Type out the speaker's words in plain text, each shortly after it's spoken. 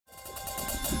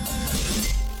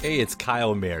Hey, it's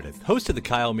Kyle Meredith, host of the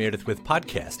Kyle Meredith With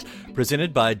podcast,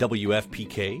 presented by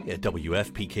WFPK at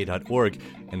WFPK.org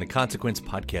and the Consequence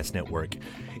Podcast Network.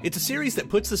 It's a series that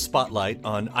puts the spotlight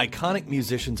on iconic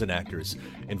musicians and actors,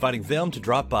 inviting them to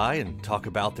drop by and talk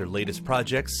about their latest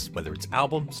projects, whether it's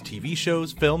albums, TV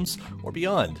shows, films, or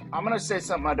beyond. I'm going to say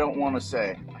something I don't want to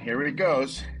say. Here it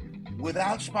goes.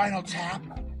 Without Spinal Tap,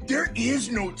 there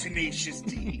is no Tenacious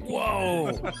D.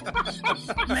 Whoa!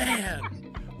 Man!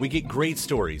 We get great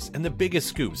stories and the biggest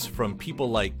scoops from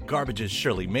people like Garbage's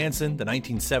Shirley Manson, the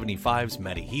 1975's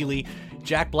Matty Healy,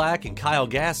 Jack Black and Kyle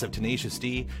Gass of Tenacious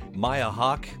D, Maya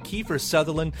Hawke, Kiefer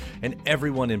Sutherland, and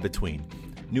everyone in between.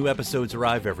 New episodes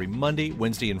arrive every Monday,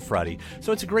 Wednesday, and Friday,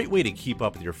 so it's a great way to keep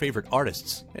up with your favorite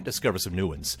artists and discover some new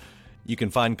ones. You can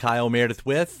find Kyle Meredith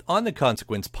With on the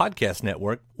Consequence Podcast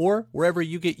Network or wherever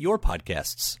you get your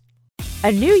podcasts.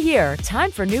 A new year,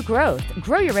 time for new growth.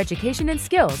 Grow your education and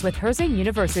skills with Herzing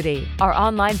University. Our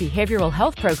online behavioral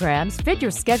health programs fit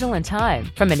your schedule and time.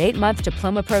 From an 8-month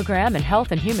diploma program in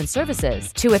health and human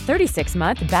services to a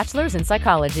 36-month bachelor's in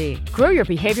psychology. Grow your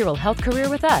behavioral health career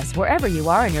with us wherever you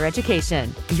are in your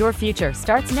education. Your future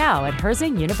starts now at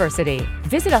Herzing University.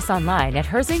 Visit us online at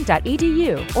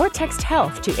herzing.edu or text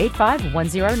health to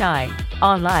 85109.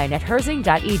 Online at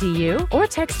herzing.edu or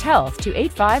text health to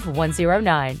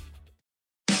 85109.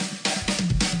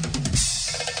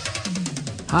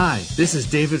 Hi, this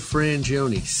is David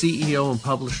Frangioni, CEO and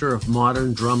publisher of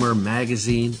Modern Drummer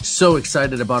magazine. So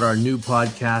excited about our new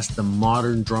podcast, the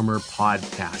Modern Drummer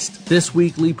Podcast. This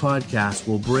weekly podcast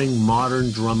will bring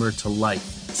Modern Drummer to life.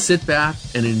 Sit back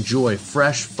and enjoy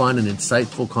fresh, fun, and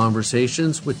insightful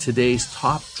conversations with today's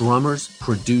top drummers,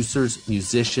 producers,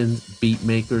 musicians, beat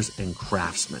makers, and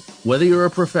craftsmen. Whether you're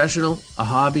a professional, a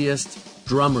hobbyist,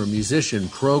 drummer, musician,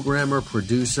 programmer,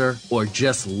 producer, or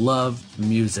just love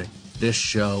music, this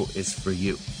show is for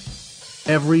you.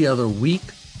 Every other week,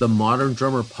 the Modern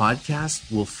Drummer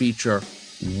Podcast will feature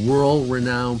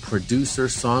world-renowned producer,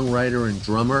 songwriter, and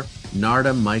drummer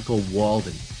Narada Michael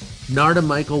Walden. Narada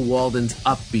Michael Walden's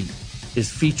Upbeat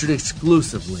is featured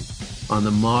exclusively on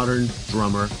the Modern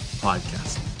Drummer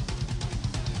Podcast.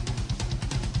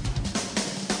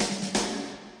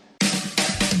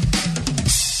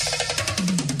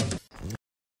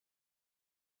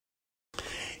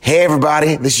 Hey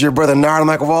everybody, this is your brother Narada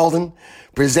Michael Walden,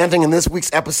 presenting in this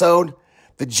week's episode,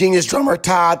 the genius drummer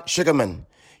Todd Sucherman.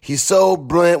 He's so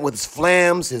brilliant with his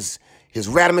flams, his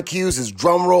rhythmic-cues, his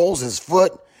drum rolls, his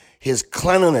foot, his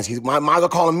cleanliness. He might as well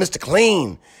call him Mr.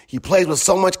 Clean. He plays with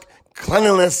so much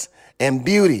cleanliness and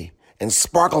beauty and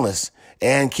sparkleness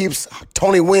and keeps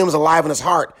Tony Williams alive in his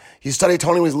heart. He studied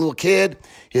Tony when he was a little kid.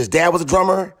 His dad was a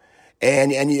drummer,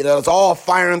 and it's all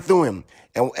firing through him.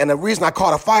 And the reason I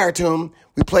caught a fire to him,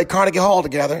 we played Carnegie Hall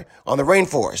together on the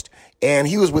Rainforest. And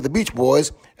he was with the Beach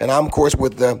Boys, and I'm, of course,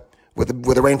 with the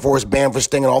Rainforest Band for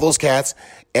Sting and all those cats.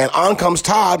 And on comes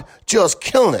Todd, just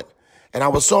killing it. And I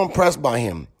was so impressed by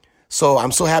him. So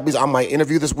I'm so happy he's on my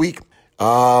interview this week.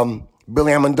 Billy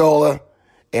Amendola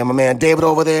and my man David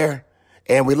over there.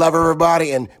 And we love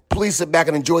everybody. And please sit back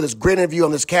and enjoy this great interview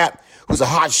on this cat who's a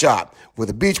hot shot with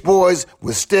the Beach Boys,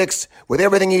 with Styx, with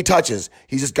everything he touches.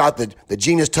 He's just got the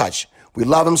genius touch. We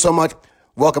love him so much.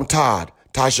 Welcome, Todd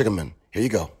Sucherman. Here you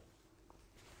go.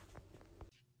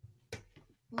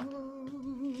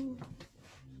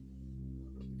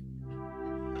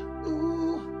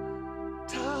 Ooh,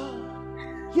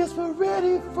 Todd, yes, we're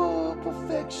ready for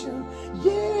perfection.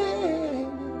 Yeah.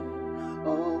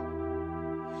 Oh,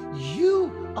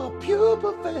 you are pure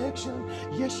perfection.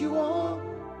 Yes, you are.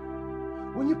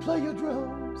 When you play your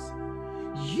drums,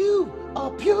 you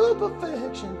are pure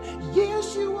perfection.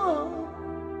 Yes, you are.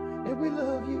 And we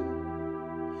love you.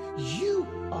 You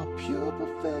are pure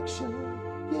perfection.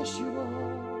 Yes, you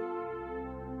are.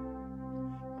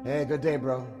 Hey, good day,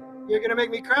 bro. You're going to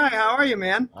make me cry. How are you,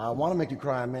 man? I want to make you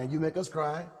cry, man. You make us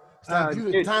cry. It's time for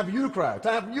you to cry.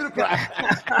 Time for you to cry.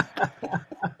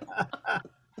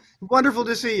 Wonderful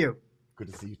to see you.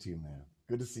 Good to see you too, man.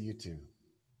 Good to see you too.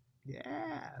 Yeah,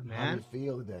 man. How do you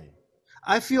feel today?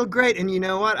 I feel great. And you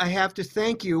know what? I have to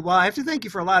thank you. Well, I have to thank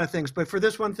you for a lot of things, but for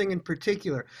this one thing in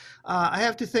particular, I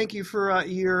have to thank you for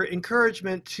your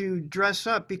encouragement to dress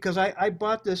up, because I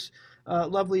bought this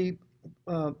lovely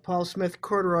Paul Smith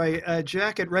corduroy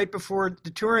jacket right before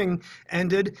the touring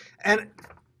ended. And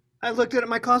I looked at it in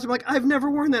my closet. I'm like, I've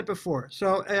never worn that before.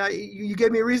 So you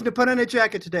gave me a reason to put on a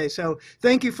jacket today. So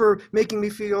thank you for making me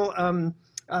feel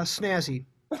snazzy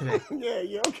today.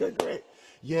 Yeah, okay, great.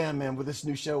 Yeah, man, with this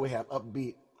new show we have,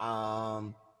 Upbeat,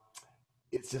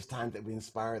 it's just time that we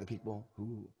inspire the people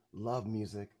who love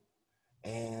music.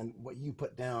 And what you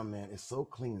put down, man, is so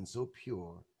clean and so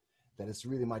pure that it's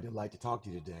really my delight to talk to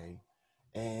you today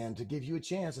and to give you a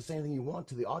chance to say anything you want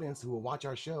to the audience who will watch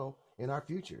our show in our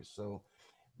futures. So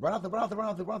right off the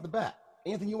bat,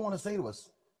 anything you want to say to us,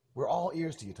 we're all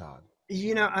ears to you, Todd.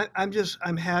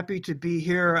 I'm happy to be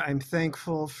here. I'm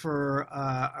thankful for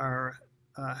our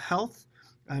health.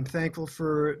 I'm thankful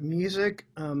for music.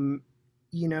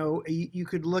 You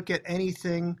could look at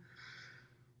anything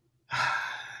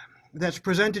that's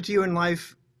presented to you in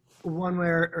life one way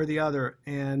or the other.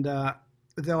 And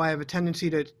though I have a tendency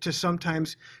to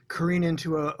sometimes careen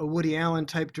into a Woody Allen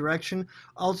type direction,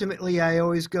 ultimately I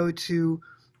always go to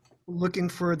looking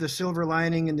for the silver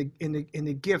lining in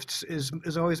the gifts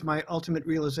is always my ultimate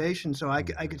realization. So I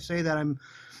could say that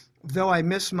though I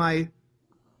miss my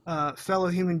fellow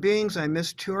human beings, I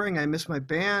miss touring, I miss my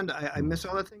band, I miss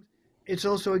all the things. It's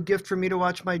also a gift for me to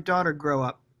watch my daughter grow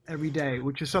up every day,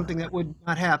 which is something that would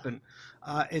not happen.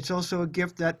 It's also a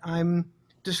gift that I'm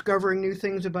discovering new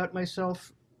things about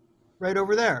myself right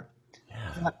over there.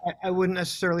 I wouldn't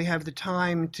necessarily have the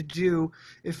time to do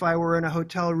if I were in a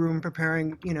hotel room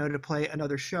preparing, to play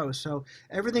another show. So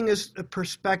everything is a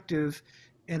perspective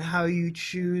and how you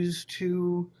choose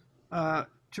to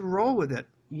roll with it.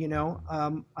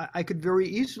 I could very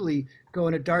easily go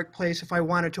in a dark place if I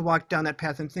wanted to walk down that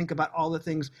path and think about all the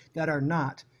things that are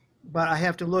not. But I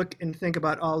have to look and think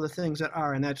about all the things that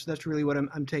are, and that's really what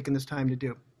I'm taking this time to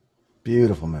do.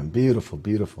 Beautiful, man. Beautiful,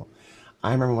 beautiful.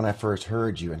 I remember when I first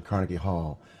heard you in Carnegie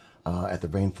Hall at the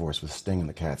Rainforest with Sting and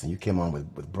the Cats, and you came on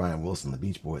with Brian Wilson, the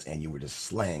Beach Boys, and you were just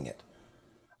slaying it.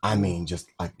 I mean, just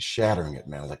like shattering it,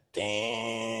 man. I was like,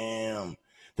 damn.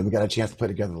 Then we got a chance to play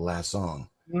together the last song.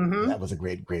 Mm-hmm. That was a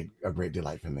great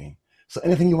delight for me. So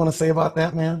anything you want to say about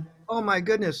that, man? Oh, my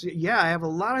goodness. Yeah, I have a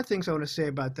lot of things I want to say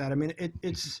about that. I mean,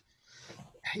 it's...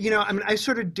 I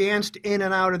sort of danced in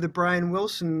and out of the Brian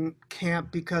Wilson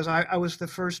camp because I was the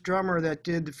first drummer that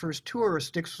did the first tour of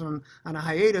Styx on a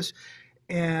hiatus.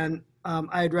 And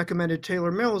I had recommended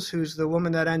Taylor Mills, who's the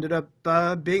woman that ended up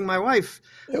being my wife.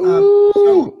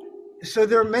 So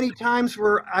there are many times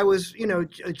where I was,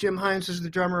 Jim Hines is the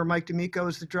drummer, Mike D'Amico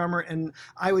is the drummer, and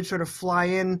I would sort of fly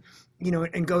in,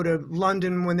 and go to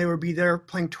London when they would be there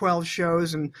playing 12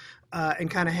 shows and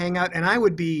kind of hang out, and I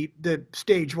would be the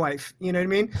stage wife. You know what I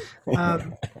mean?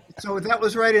 So that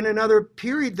was right in another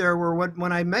period there where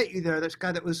when I met you there, this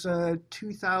guy that was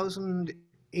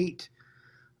 2008,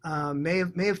 May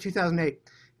of 2008,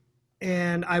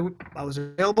 and I was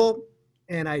available.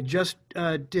 And I just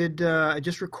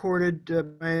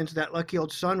recorded Brian's That Lucky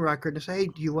Old Son record and say, hey,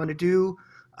 do you want to do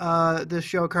this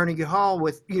show at Carnegie Hall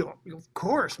with, of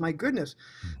course, my goodness.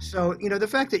 So, the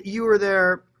fact that you were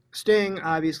there, Sting,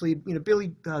 obviously,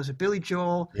 Billy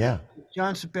Joel, yeah,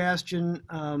 John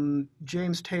Sebastian,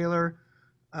 James Taylor,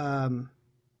 I'm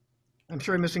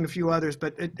sure I'm missing a few others,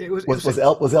 but it was...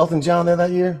 Was Elton John there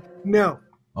that year? No.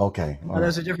 Okay.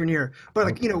 That's a different year.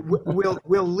 But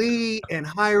Will Lee and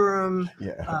Hiram,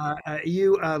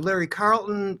 Larry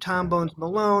Carlton, Tom Bones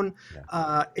Malone.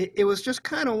 Yeah. It was just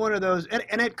kind of one of those, and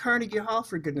at Carnegie Hall,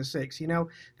 for goodness sakes,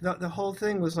 the whole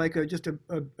thing was like just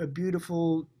a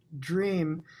beautiful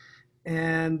dream.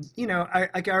 And I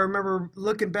remember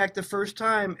looking back the first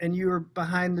time, and you were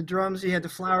behind the drums. You had the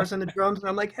flowers on the drums, and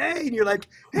I'm like, hey, and you're like,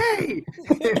 hey.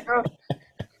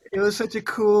 It was such a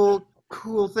cool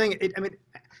thing.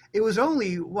 It was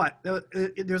only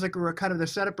there's like a kind of the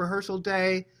setup rehearsal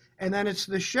day, and then it's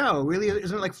the show. Really,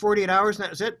 isn't it like 48 hours and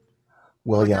that's it?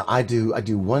 Well, yeah, I do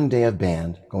one day of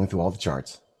band going through all the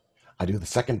charts. I do the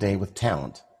second day with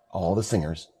talent, all the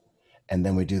singers, and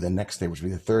then we do the next day, which will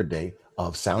be the third day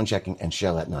of sound checking and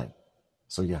show at night.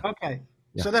 So yeah. Okay.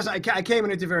 Yeah. So I came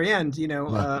in at the very end,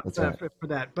 right. For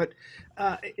that. But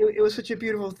it was such a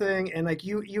beautiful thing, and like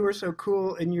you were so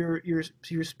cool, and your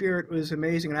spirit was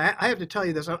amazing. And I have to tell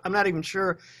you this. I'm not even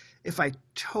sure if I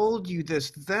told you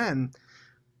this then,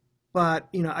 but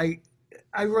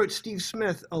I wrote Steve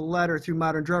Smith a letter through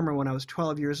Modern Drummer when I was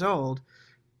 12 years old,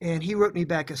 and he wrote me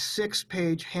back a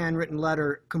 6-page handwritten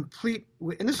letter, complete.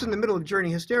 And this is in the middle of Journey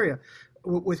Hysteria,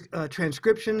 with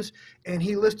transcriptions, and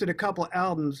he listed a couple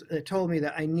albums that told me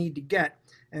that I need to get,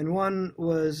 and one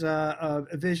was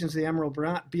Visions of the Emerald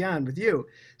Beyond with you.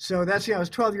 So that's, I was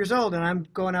 12 years old, and I'm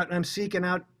going out and I'm seeking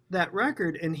out that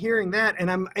record and hearing that, and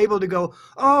I'm able to go,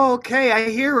 oh, okay, I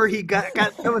hear where he got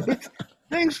some of these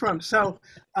things from. So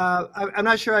I'm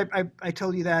not sure I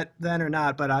told you that then or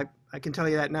not, but I can tell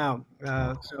you that now.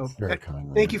 So very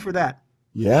kind, thank you for that.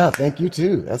 Yeah, thank you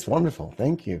too. That's wonderful.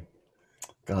 Thank you.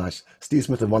 Gosh, Steve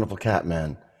Smith is a wonderful cat,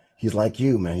 man. He's like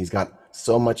you, man. He's got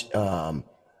so much,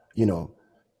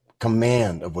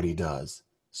 command of what he does,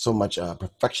 so much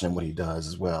perfection in what he does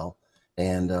as well.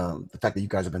 and the fact that you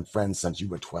guys have been friends since you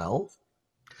were 12.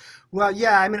 Well,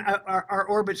 yeah, I mean, our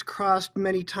orbits crossed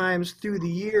many times through the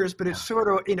years, but it's sort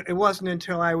of, it wasn't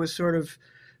until I was sort of,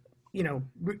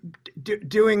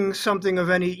 doing something of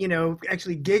any,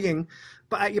 actually gigging.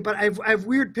 But I've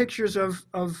weird pictures of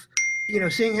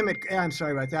seeing him at, I'm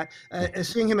sorry about that,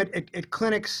 seeing him at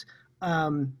clinics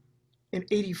in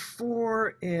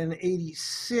 84, in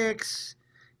 86,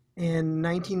 in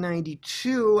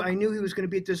 1992. I knew he was going to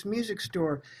be at this music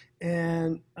store,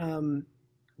 and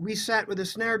we sat with a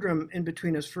snare drum in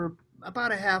between us for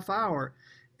about a half hour,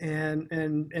 and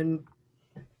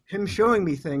him showing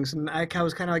me things, and I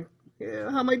was kind of like,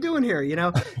 yeah, how am I doing here?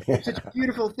 Such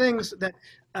beautiful things that,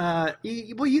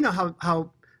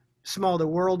 how small the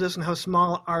world is and how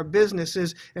small our business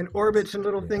is, and orbits and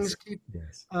little things keep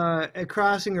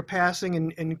crossing or passing,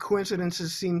 and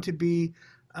coincidences seem to be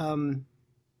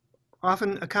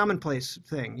often a commonplace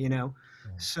thing.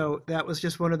 So that was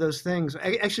just one of those things.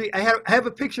 I have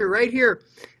a picture right here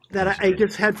that I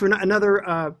just had for another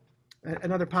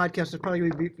podcast. It's probably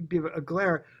going to be a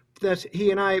glare. That's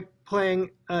he and I playing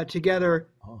together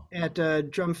at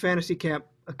Drum Fantasy Camp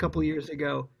a couple years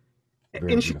ago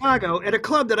in Chicago at a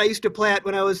club that I used to play at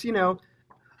when I was,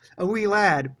 a wee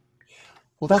lad.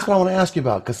 Well, that's what I want to ask you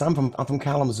about, because I'm from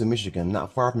Kalamazoo, Michigan,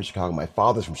 not far from Chicago. My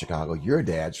father's from Chicago. Your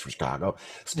dad's from Chicago.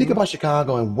 Speak about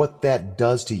Chicago and what that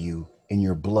does to you in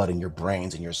your blood, in your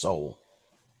brains, in your soul.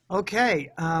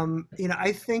 Okay,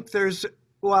 I think there's.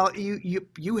 Well,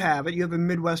 you have it. You have a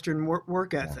Midwestern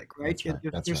work ethic, right?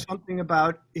 There's something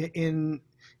about in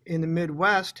the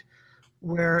Midwest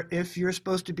where if you're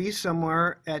supposed to be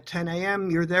somewhere at 10 a.m.,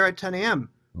 you're there at 10 a.m.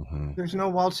 Mm-hmm. There's no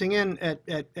waltzing in at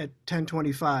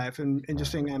 10:25 and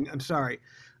just saying I'm sorry.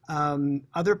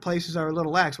 Other places are a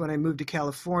little lax. When I moved to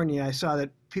California, I saw that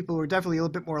people were definitely a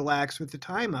little bit more lax with the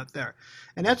time out there,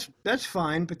 and that's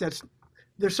fine. But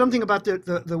there's something about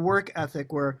the work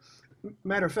ethic where.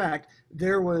 Matter of fact,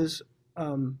 there were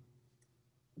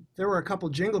a couple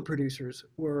jingle producers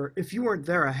where if you weren't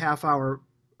there a half hour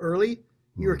early,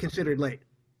 you were considered late.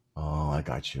 Oh, I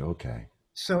got you. Okay.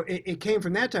 So it came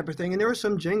from that type of thing. And there were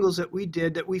some jingles that we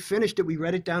did that we finished it. We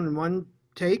read it down in one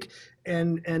take,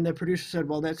 and the producer said,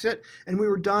 well, that's it. And we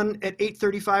were done at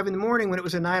 8:35 in the morning when it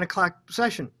was a 9 o'clock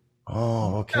session.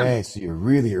 Oh, okay. Yeah. So you're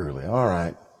really early. All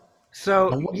right.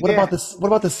 So what about this? What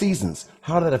about the seasons?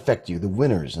 How did that affect you? The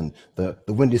winters and the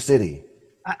Windy City.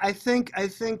 I think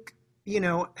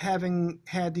having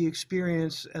had the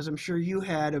experience, as I'm sure you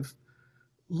had, of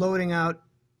loading out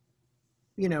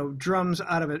drums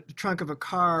out of the trunk of a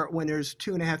car when there's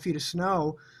 2.5 feet of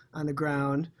snow on the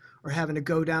ground, or having to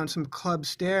go down some club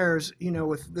stairs,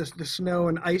 with the snow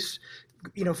and ice,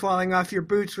 falling off your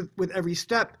boots with every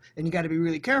step, and you got to be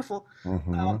really careful.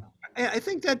 Mm-hmm. I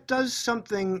think that does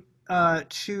something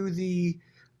to the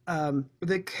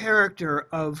character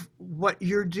of what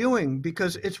you're doing,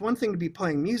 because it's one thing to be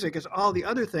playing music, it's all the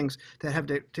other things that have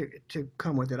to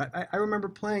come with it. I remember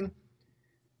playing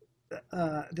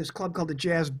this club called the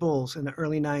Jazz Bulls in the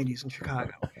early 90s in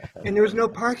Chicago, and there was no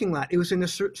parking lot. It was in a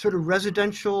sort of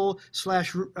residential /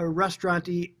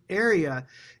 restaurant-y area,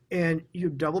 and you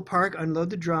double park, unload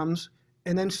the drums,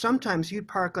 and then sometimes you'd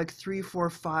park like 3, 4,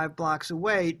 5 blocks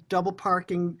away, double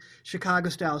parking Chicago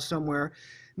style somewhere.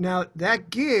 Now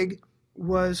that gig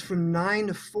was from 9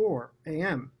 to 4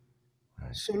 a.m.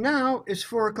 Right. So now it's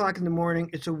 4 o'clock in the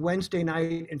morning. It's a Wednesday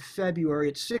night in February.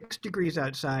 It's 6 degrees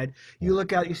outside. You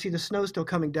look out, you see the snow still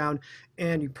coming down,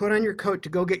 and you put on your coat to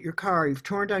go get your car. You've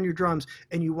torn down your drums,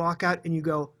 and you walk out and you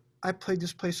go, I played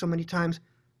this place so many times,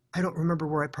 I don't remember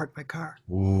where I parked my car.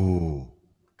 Ooh.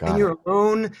 And you're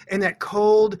alone, and that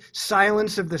cold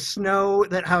silence of the snow,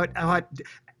 that how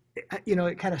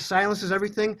it kind of silences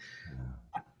everything.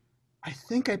 I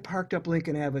think I parked up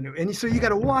Lincoln Avenue. And so you got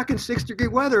to walk in 6-degree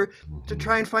weather to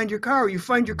try and find your car. You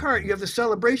find your car, you have the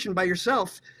celebration by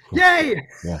yourself. Yay!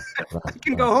 Yeah, right, you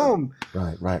can go home.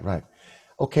 Right.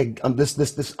 Okay,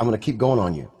 this I'm going to keep going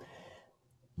on you.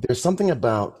 There's something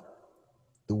about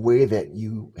the way that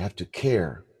you have to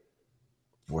care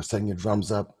for setting your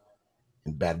drums up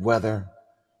in bad weather,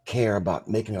 care about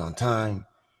making it on time.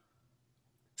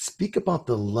 Speak about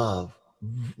the love,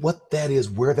 what that is,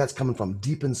 where that's coming from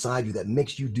deep inside you that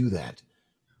makes you do that.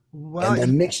 Well, and that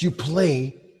makes you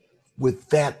play with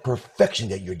that perfection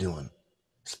that you're doing.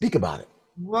 Speak about it.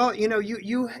 Well,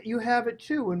 you have it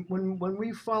too. When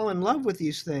we fall in love with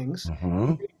these things,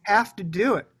 we have to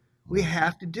do it. We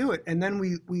have to do it. And then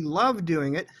we love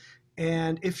doing it.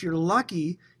 And if you're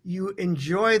lucky, you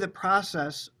enjoy the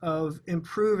process of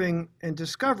improving and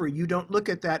discovery. You don't look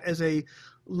at that as a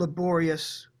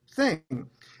laborious thing.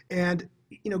 And,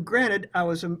 granted, I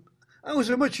was I was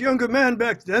a much younger man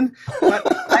back then. But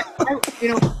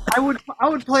I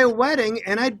would play a wedding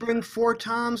and I'd bring 4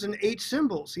 toms and 8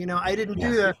 cymbals. I didn't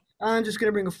do the I'm just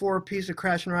gonna bring a 4-piece of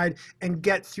crash and ride and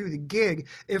get through the gig.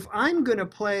 If I'm gonna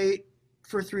play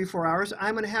for 3-4 hours,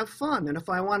 I'm gonna have fun. And if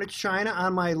I wanted China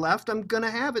on my left, I'm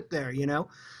gonna have it there.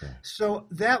 So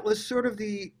that was sort of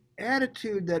the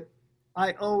attitude that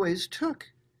I always took,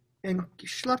 and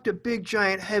schlepped a big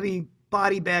giant heavy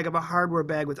body bag of a hardware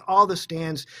bag with all the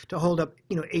stands to hold up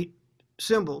 8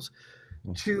 cymbals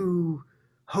to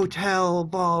hotel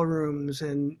ballrooms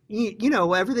and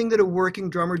everything that a working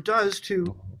drummer does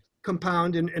to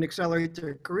compound and accelerate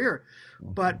their career.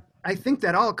 But I think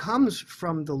that all comes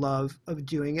from the love of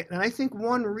doing it. And I think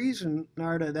one reason,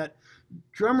 Narada, that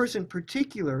drummers in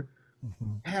particular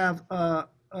have an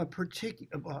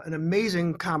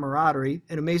amazing camaraderie,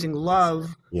 an amazing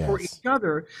love for each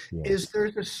other, is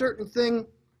there's a certain thing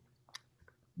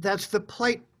that's the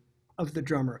plight of the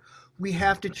drummer. We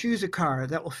have to choose a car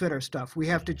that will fit our stuff. We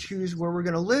have to choose where we're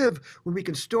going to live, where we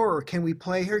can store. Can we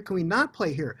play here? Can we not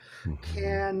play here?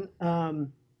 Can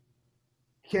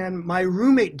my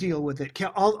roommate deal with it? Can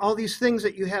all these things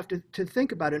that you have to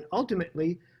think about? And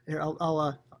ultimately, here,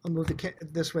 I'll move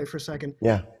this way for a second.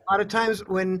 Yeah. A lot of times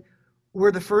when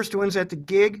we're the first ones at the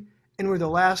gig and we're the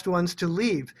last ones to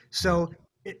leave. So,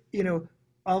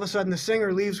 all of a sudden the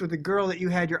singer leaves with the girl that you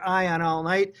had your eye on all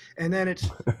night, and then it's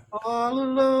all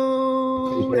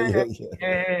alone at the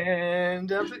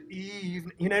end of the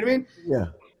evening. You know what I mean? Yeah.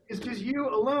 It's just you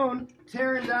alone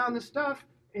tearing down the stuff,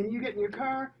 and you get in your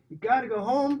car. You got to go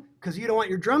home because you don't want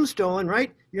your drums stolen,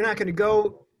 right? You're not going to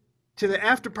go to the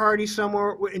after party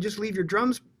somewhere and just leave your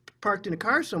drums parked in a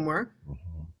car somewhere.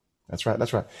 That's right.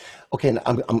 That's right. Okay,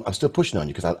 I'm still pushing on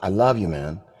you because I love you,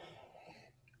 man.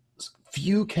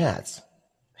 Few cats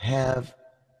have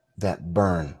that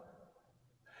burn.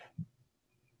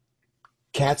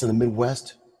 Cats in the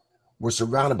Midwest were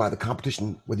surrounded by the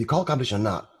competition, whether you call it competition or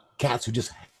not. Cats who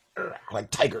just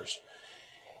like tigers.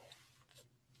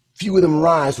 Few of them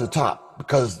rise to the top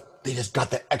because they just got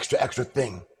that extra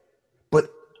thing. But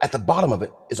at the bottom of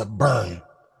it is a burn.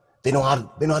 They know how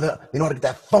to get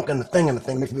that funk in the thing,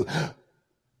 makes me.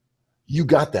 You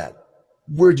got that.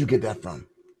 Where'd you get that from?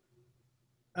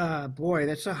 Boy,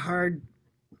 that's a hard.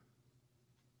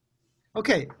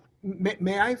 Okay,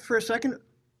 may I for a second?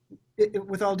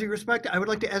 With all due respect, I would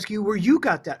like to ask you where you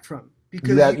got that from.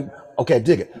 Because okay,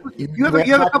 dig it. You have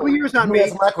a couple years on me.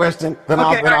 That's my question. Then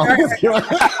Okay, I'll ask you.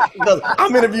 Because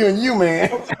I'm interviewing you,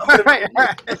 man. All right.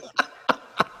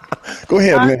 Go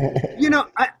ahead, man.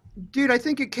 Dude, I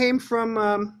think it came from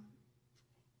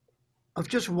of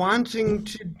just wanting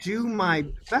to do my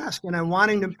best, and I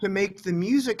wanting to make the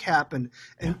music happen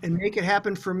and make it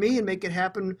happen for me and make it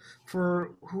happen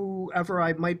for whoever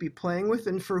I might be playing with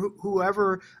and for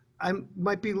whoever I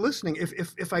might be listening.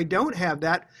 If I don't have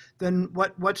that, then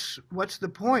what's the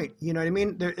point? You know what I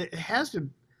mean? It has to.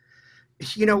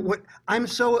 What I'm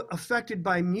so affected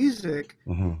by music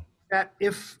that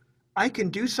if I can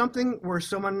do something where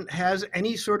someone has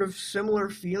any sort of similar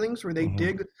feelings, where they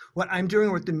dig what I'm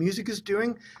doing, what the music is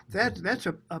doing, that's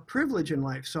a privilege in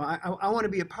life. So I want to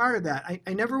be a part of that.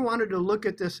 I never wanted to look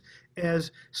at this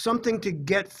as something to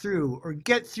get through or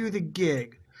get through the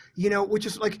gig, which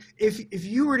is like if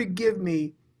you were to give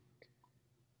me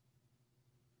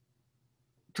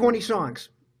 20 songs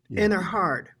and they're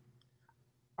hard,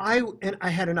 I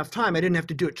had enough time. I didn't have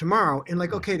to do it tomorrow. And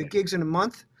okay, the gig's in a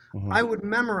month. I would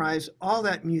memorize all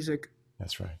that music.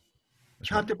 That's right.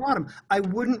 Top to bottom. I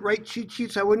wouldn't write cheat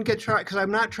sheets. I wouldn't get charged because I'm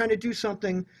not trying to do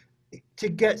something to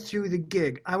get through the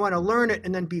gig. I want to learn it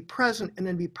and then be present and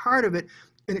then be part of it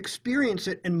and experience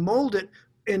it and mold it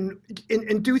and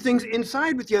do things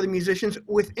inside with the other musicians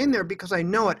within there because I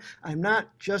know it. I'm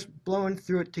not just blowing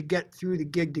through it to get through the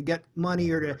gig to get money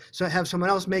or to have someone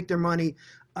else make their money.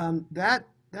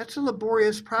 That's a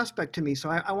laborious prospect to me. So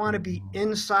I want to be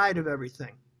inside of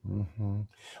everything.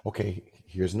 Okay,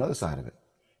 here's another side of it.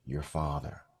 Your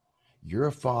father.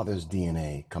 Your father's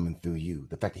DNA coming through you.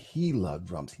 The fact that he loved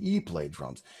drums, he played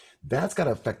drums. That's got to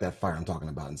affect that fire I'm talking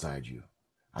about inside you.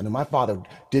 I know my father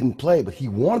didn't play, but he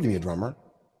wanted to be a drummer.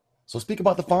 So speak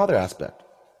about the father aspect.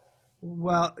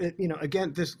 Well,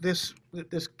 again, this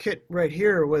kit right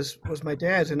here was my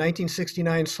dad's, a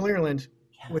 1969 Slingerland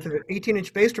with an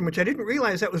 18-inch bass drum, which I didn't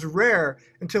realize that was rare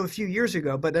until a few years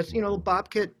ago. But that's, little Bop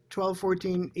kit, 12,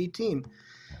 14, 18.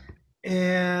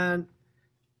 And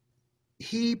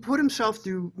he put himself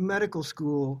through medical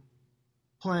school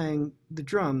playing the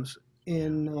drums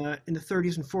in the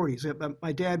 30s and 40s.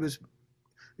 My dad was,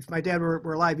 if my dad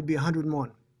were alive, he'd be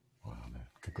 101. Wow, man.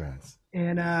 Congrats.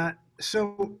 And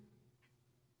so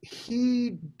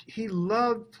he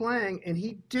loved playing, and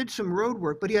he did some road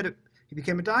work, but he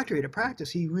became a doctor. He had to practice.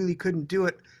 He really couldn't do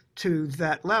it to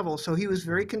that level, so he was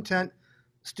very content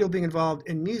still being involved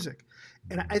in music.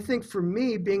 And I think for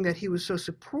me, being that he was so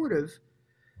supportive,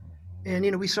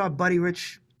 and we saw Buddy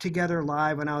Rich together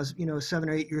live when I was 7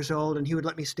 or 8 years old, and he would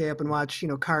let me stay up and watch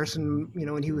Carson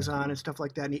when he was on and stuff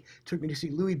like that. And he took me to see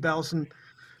Louis Bellson.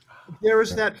 There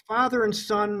was that father and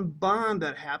son bond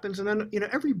that happens, and then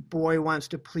every boy wants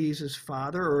to please his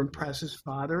father or impress his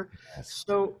father. Yes.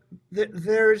 So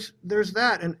there's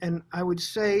that, and I would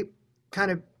say, kind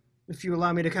of, if you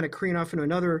allow me to kind of careen off into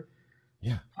another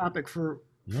topic for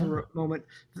a moment,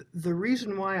 the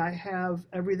reason why I have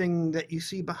everything that you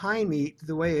see behind me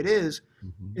the way it is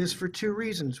for two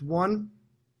reasons. One,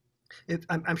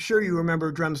 I'm sure you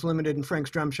remember Drums Limited and Frank's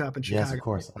Drum Shop in Chicago. Yes, of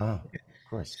course. Of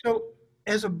course. So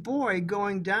as a boy,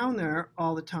 going down there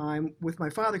all the time with my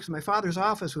father, because my father's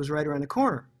office was right around the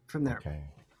corner from there. Okay.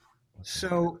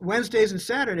 So Wednesdays and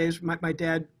Saturdays, my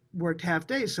dad worked half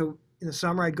days. So in the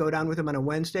summer, I'd go down with him on a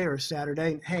Wednesday or a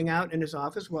Saturday and hang out in his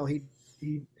office while he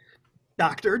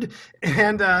doctored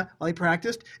and while he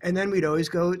practiced. And then we'd always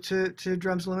go to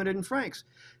Drums Limited and Frank's.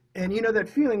 And that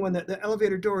feeling when the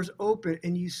elevator doors open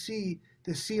and you see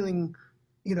the ceiling,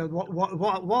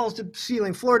 walls to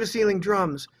ceiling, floor to ceiling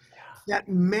drums. That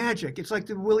magic. It's like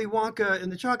the Willy Wonka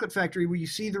in the Chocolate Factory, where you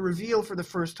see the reveal for the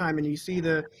first time and you see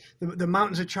the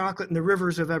mountains of chocolate and the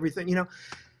rivers of everything.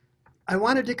 I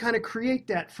wanted to kind of create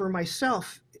that for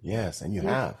myself. Yes, and you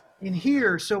have. In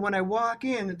here, so when I walk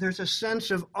in, there's a sense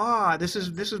of awe. This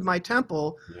is my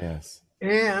temple. Yes.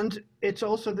 And it's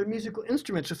also the musical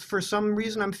instruments. If for some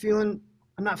reason I'm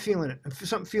not feeling it. If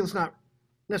something feels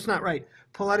that's not right,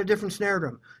 pull out a different snare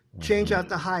drum. Change out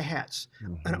the hi-hats,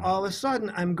 and all of a sudden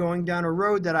I'm going down a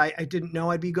road that I didn't know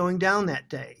I'd be going down that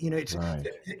day.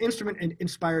 The instrument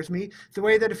inspires me the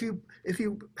way that if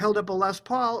you held up a Les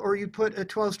Paul or you put a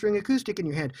 12-string acoustic in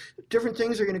your hand, different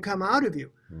things are going to come out of you.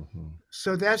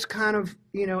 So that's kind of,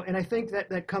 and I think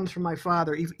that comes from my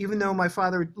father, even though my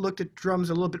father looked at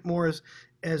drums a little bit more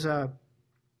as a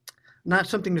not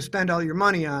something to spend all your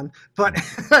money on, but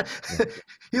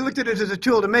he looked at it as a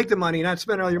tool to make the money, not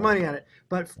spend all your money on it.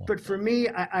 But for me,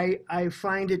 I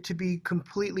find it to be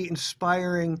completely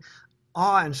inspiring,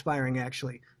 awe-inspiring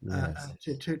actually,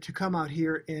 to come out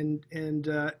here and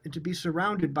to be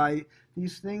surrounded by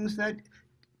these things that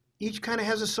each kind of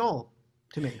has a soul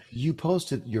to me. You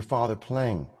posted your father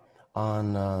playing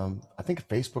on, I think,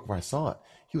 Facebook where I saw it.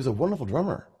 He was a wonderful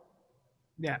drummer.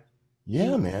 Yeah.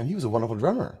 Yeah, man, he was a wonderful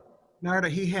drummer. Narada,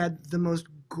 he had the most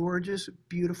gorgeous,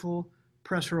 beautiful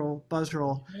press roll, buzz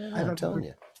roll I've ever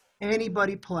heard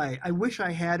anybody play. I wish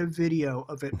I had a video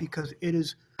of it because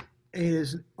it's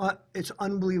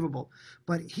unbelievable.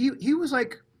 But he was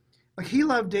like he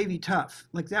loved Davy Tuff.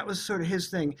 Like that was sort of his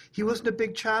thing. He wasn't a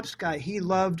big chops guy. He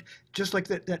loved just like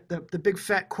the big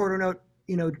fat quarter note,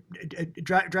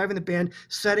 driving the band,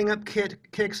 setting up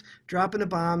kicks, dropping the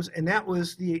bombs, and that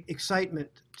was the excitement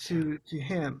to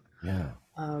him. Yeah.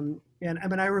 And I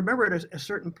mean, I remember at a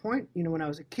certain point, when I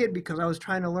was a kid, because I was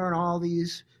trying to learn all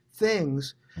these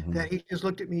things, that he just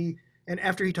looked at me, and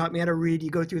after he taught me how to read,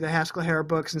 you go through the Haskell-Hare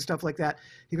books and stuff like that.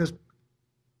 He goes,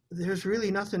 "There's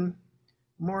really nothing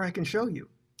more I can show you."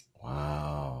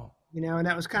 Wow. And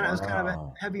that was kind of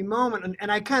a heavy moment,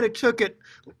 and I kind of took it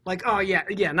like, oh yeah,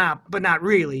 but not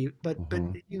really. But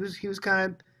he was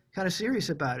kind of serious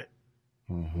about it.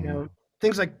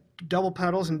 Things like double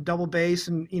pedals and double bass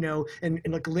and and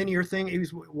like a linear thing. He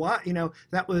was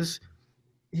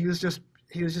he was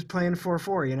just playing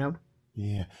 4/4.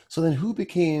 Yeah. So then who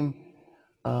became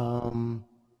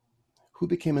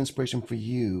inspiration for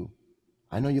you?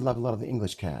 I know you love a lot of the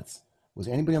English cats. Was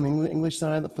there anybody on the English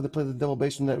side for the play the double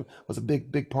bass that was a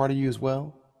big part of you as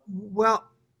well? Well,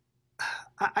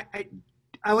 I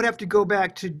would have to go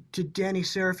back to Danny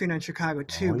Serafine on Chicago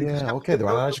too. Oh, yeah. Okay. They're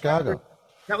out of Chicago.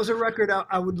 That was a record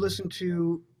I would listen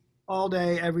to all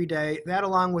day, every day. That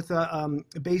along with a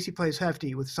bass he plays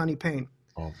hefty with Sonny Payne.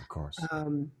 Oh, of course.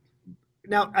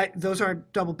 Now, those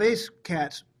aren't double bass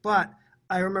cats, but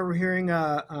I remember hearing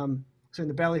in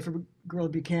the Ballet for Gorilla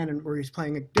Buchanan where he's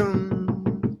playing a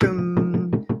dum, dum,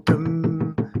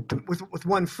 dum, dum with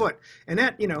one foot. And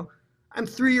that, I'm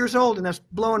 3 years old and that's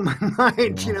blowing my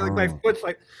mind, like my foot's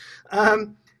like.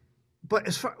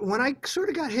 But when I sort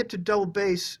of got hit to double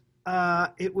bass,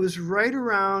 it was right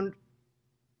around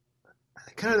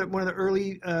kind of one of the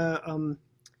early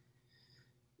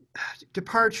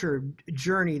Departure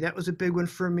Journey. That was a big one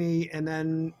for me. And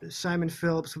then Simon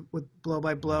Phillips with Blow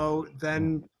by Blow.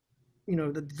 Then,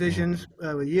 the Visions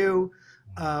with you.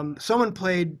 Someone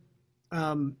played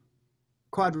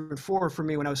Quadrant 4 for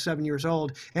me when I was 7 years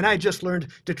old, and I just learned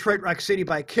Detroit Rock City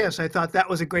by Kiss. I thought that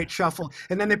was a great shuffle,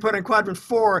 and then they put on Quadrant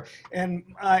 4, and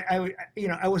I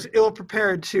was ill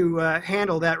prepared to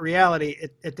handle that reality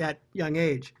at that young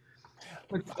age.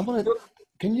 I want to.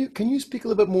 Can you speak a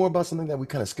little bit more about something that we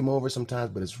kind of skim over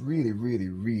sometimes, but it's really, really,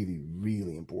 really,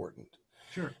 really important.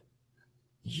 Sure.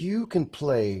 You can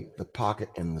play the pocket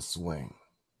and the swing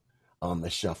on the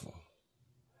shuffle.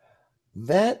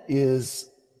 That is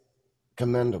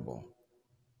commendable.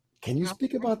 Can you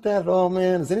speak about that at all,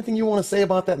 man? Is there anything you want to say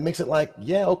about that makes it like,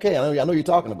 yeah, okay, I know you're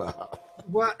talking about?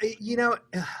 Well,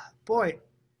 boy,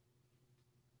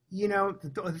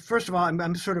 first of all,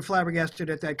 I'm sort of flabbergasted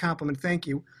at that compliment. Thank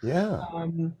you. Yeah.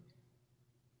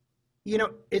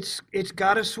 It's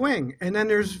got a swing, and then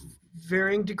there's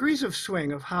varying degrees of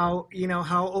swing of how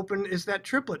open is that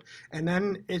triplet, and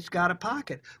then it's got a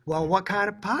pocket. Well, what kind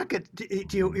of pocket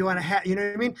do you want to have? You know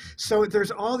what I mean? So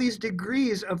there's all these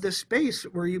degrees of the space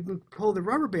where you can pull the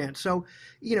rubber band. So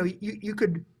you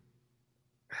could,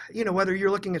 whether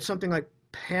you're looking at something like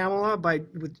Pamela by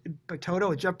Toto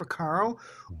with Jeff Porcaro,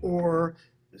 or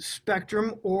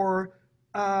Spectrum, or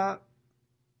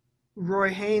Roy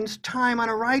Haynes' Time on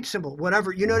a Ride Cymbal,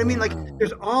 whatever, you know what I mean? Like,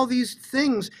 there's all these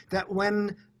things that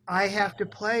when I have to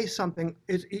play something,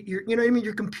 you know what I mean?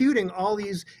 You're computing all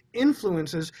these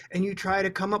influences, and you try to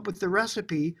come up with the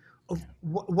recipe of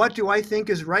what do I think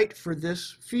is right for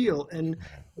this feel, and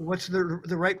what's the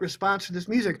right response to this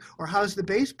music, or how's the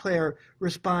bass player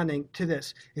responding to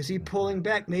this? Is he pulling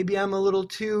back? Maybe I'm a little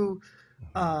too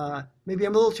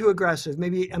aggressive.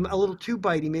 Maybe I'm a little too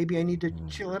bitey. Maybe I need to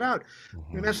chill it out.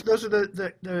 And those are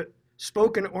the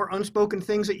spoken or unspoken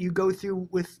things that you go through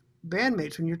with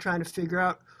bandmates when you're trying to figure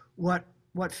out what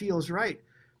feels right.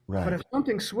 Right. But if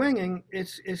something's swinging,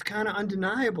 it's kind of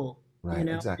undeniable. Right.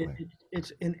 Exactly.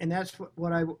 And that's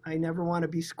what I never want to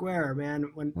be square, man.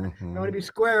 I want to be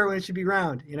square when it should be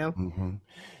round.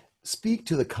 Speak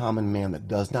to the common man that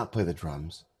does not play the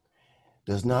drums,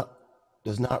 does not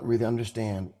really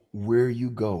understand where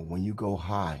you go when you go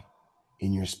high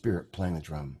in your spirit playing the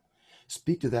drum.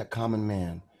 Speak to that common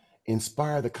man.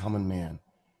 Inspire the common man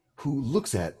who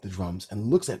looks at the drums and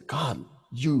looks at God,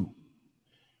 you.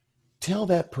 Tell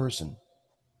that person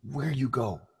where you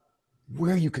go,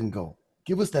 where you can go.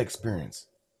 Give us that experience.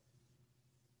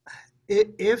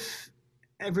 If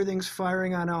everything's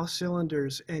firing on all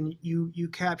cylinders and you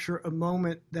capture a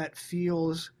moment that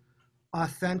feels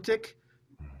authentic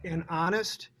and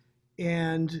honest,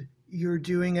 and you're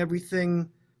doing everything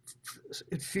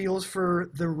it feels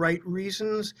for the right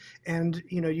reasons, and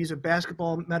use a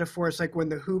basketball metaphor, it's like when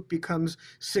the hoop becomes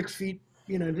 6 feet,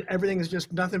 everything is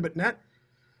just nothing but net.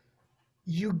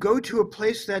 You go to a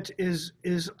place that is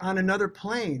on another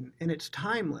plane, and it's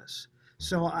timeless.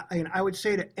 So I would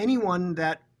say to anyone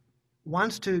that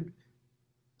wants to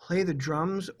play the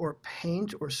drums or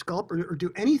paint or sculpt or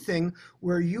do anything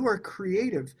where you are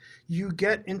creative, you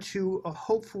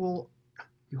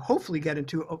hopefully get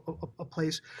into a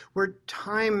place where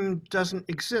time doesn't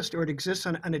exist, or it exists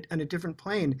on a different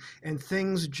plane, and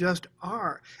things just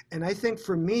are. And I think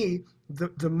for me,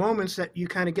 the moments that you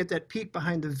kind of get that peek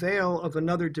behind the veil of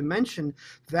another dimension,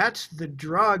 that's the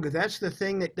drug, that's the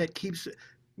thing that keeps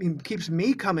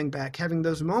me coming back, having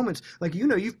those moments. Like,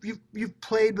 you've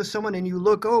played with someone and you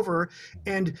look over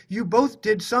and you both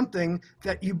did something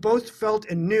that you both felt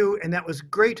and knew, and that was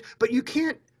great, but you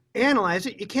can't analyze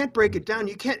it, you can't break it down,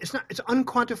 it's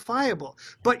unquantifiable,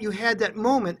 but you had that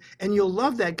moment, and you'll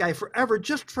love that guy forever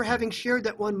just for having shared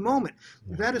that one moment.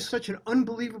 That is such an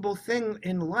unbelievable thing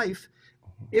in life,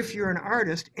 if you're an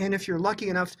artist, and if you're lucky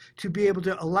enough to be able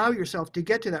to allow yourself to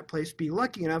get to that place, be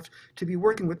lucky enough to be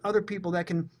working with other people that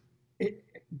can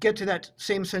get to that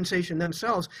same sensation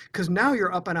themselves, because now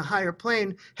you're up on a higher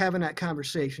plane having that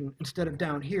conversation instead of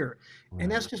down here. Right.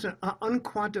 And that's just an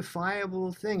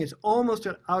unquantifiable thing. It's almost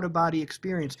an out-of-body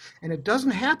experience, and it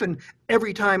doesn't happen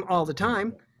every time all the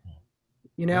time,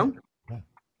 Right.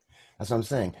 That's what I'm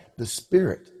saying. The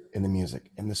spirit in the music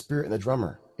and the spirit in the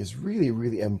drummer is really,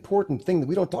 really an important thing that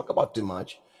we don't talk about too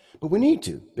much, but we need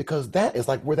to, because that is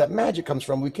like where that magic comes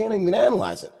from. We can't even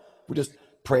analyze it. We just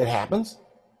pray it happens.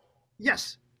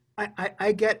 Yes.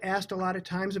 I get asked a lot of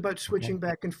times about switching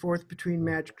back and forth between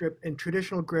match grip and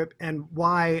traditional grip and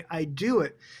why I do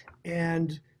it.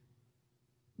 And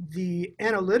the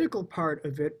analytical part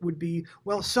of it would be,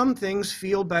 well, some things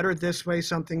feel better this way,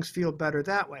 some things feel better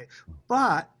that way.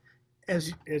 But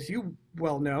as you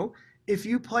well know, if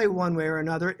you play one way or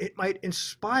another, it might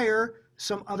inspire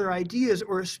some other ideas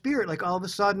or a spirit. Like all of a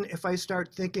sudden, if I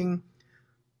start thinking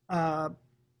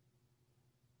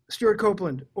Stuart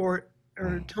Copeland or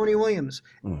Tony Williams,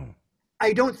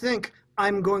 I don't think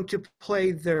I'm going to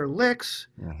play their licks.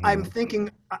 I'm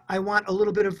thinking I want a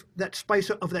little bit of that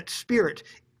spice of that spirit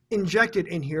injected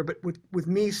in here, but with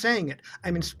me saying it.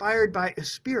 I'm inspired by a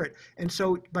spirit. And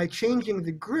so by changing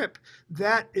the grip,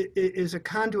 that is a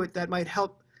conduit that might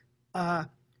help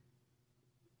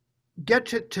get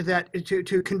to that,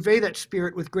 to convey that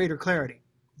spirit with greater clarity.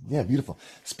 Yeah, beautiful.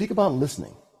 Speak about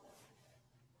listening.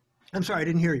 I'm sorry, I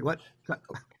didn't hear you. What?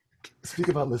 Speak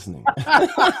about listening.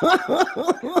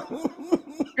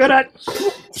 Good at.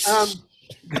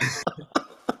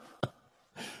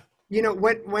 You know,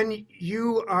 when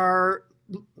you are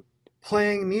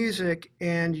playing music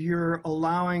and you're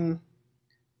allowing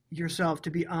yourself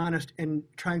to be honest and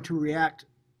trying to react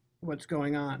what's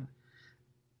going on,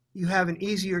 you have an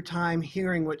easier time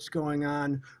hearing what's going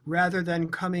on rather than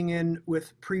coming in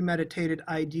with premeditated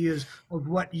ideas of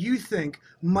what you think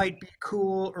might be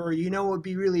cool or would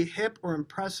be really hip or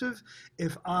impressive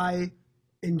if I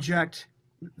inject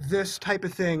this type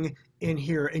of thing in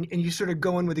here, and you sort of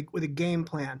go in with a game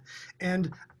plan.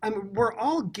 And we're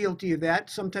all guilty of that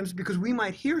sometimes because we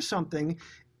might hear something,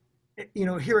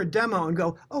 hear a demo and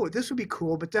go, oh, this would be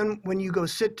cool. But then when you go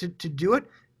sit to do it,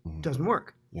 it doesn't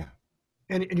work. Yeah.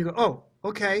 And you go, oh,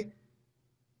 okay.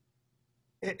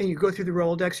 And you go through the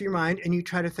Rolodex of your mind and you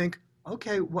try to think,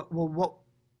 okay, what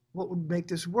would make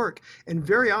this work? And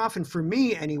very often, for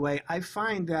me anyway, I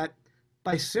find that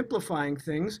by simplifying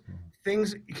things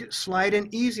slide in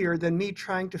easier than me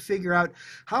trying to figure out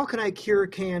how can I cure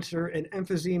cancer and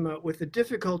emphysema with the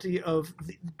difficulty of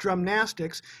the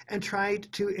drumnastics and try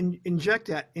to inject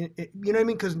that. You know what I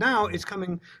mean? Because now it's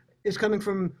coming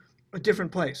from a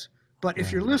different place. But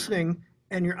if you're listening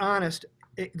and you're honest,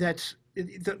 the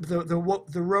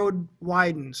road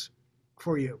widens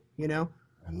for you. I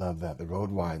love that. The road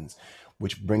widens,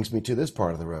 which brings me to this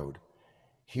part of the road.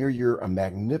 Here you're a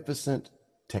magnificent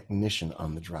technician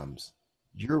on the drums.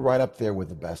 You're right up there with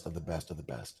the best of the best of the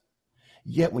best.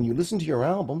 Yet when you listen to your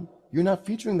album, you're not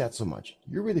featuring that so much.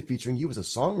 You're really featuring you as a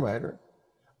songwriter,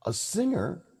 a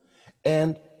singer,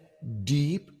 and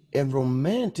deep and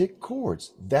romantic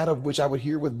chords, that of which I would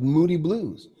hear with Moody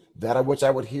Blues, that of which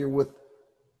I would hear with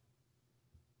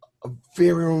a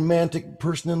very romantic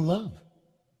person in love.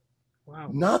 Wow.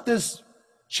 Not this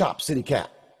Chop City Cat.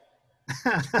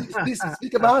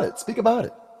 Speak about it. Speak about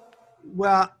it.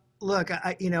 Well, look,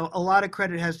 a lot of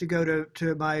credit has to go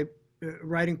to my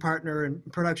writing partner and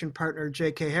production partner,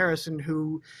 J.K. Harrison,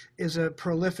 who is a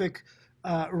prolific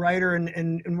writer,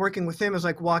 and working with him is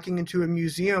like walking into a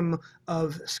museum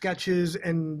of sketches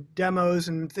and demos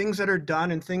and things that are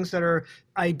done and things that are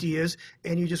ideas,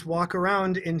 and you just walk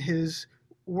around in his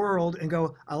world and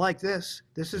go, I like this.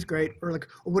 This is great. Or like,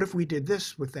 oh, what if we did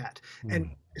this with that?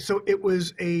 And so it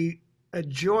was a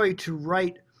joy to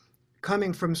write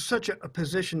coming from such a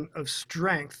position of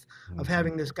strength, of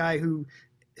having this guy who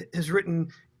has written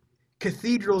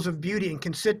cathedrals of beauty and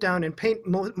can sit down and paint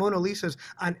Mona Lisas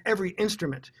on every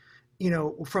instrument,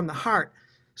 from the heart.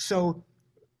 So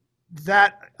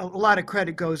that a lot of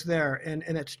credit goes there. And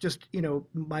it's just,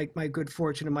 my good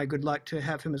fortune and my good luck to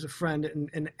have him as a friend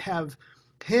and have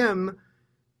him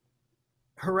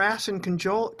harass and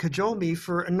cajole me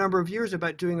for a number of years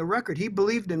about doing a record. He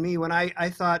believed in me when I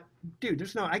thought, dude,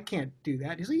 I can't do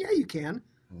that. He's like, yeah, you can.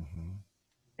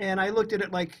 And I looked at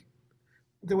it like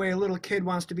the way a little kid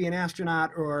wants to be an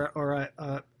astronaut or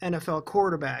a NFL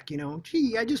quarterback,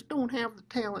 gee, I just don't have the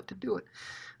talent to do it.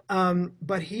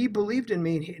 But he believed in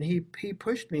me, and he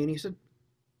pushed me, and he said,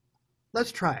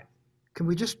 let's try it.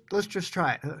 Let's just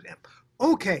try it.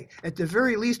 Okay, at the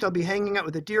very least, I'll be hanging out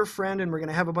with a dear friend, and we're going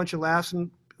to have a bunch of laughs, and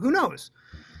who knows?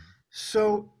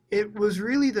 So it was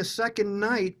really the second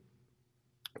night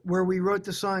where we wrote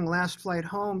the song Last Flight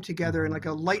Home together in like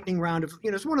a lightning round of,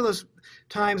 it's one of those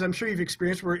times I'm sure you've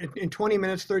experienced where in 20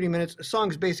 minutes, 30 minutes, a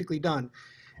song's basically done.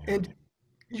 And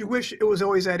you wish it was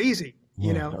always that easy,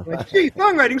 like, gee,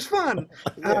 songwriting's fun.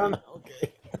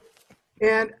 Okay.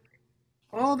 And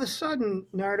all of a sudden,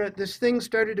 Narada, this thing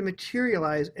started to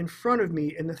materialize in front of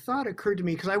me, and the thought occurred to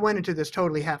me, because I went into this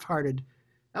totally half-hearted.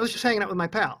 I was just hanging out with my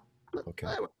pal,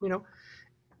 Okay.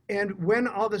 And when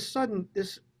all of a sudden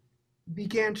this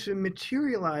began to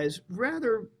materialize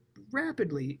rather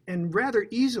rapidly and rather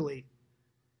easily,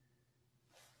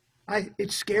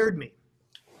 it scared me.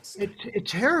 It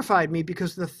terrified me,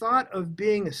 because the thought of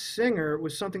being a singer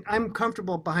was something I'm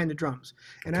comfortable behind the drums,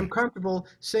 and I'm comfortable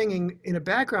singing in a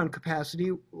background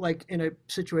capacity, like in a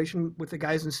situation with the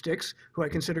guys in Styx, who I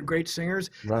consider great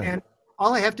singers. Right. And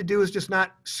all I have to do is just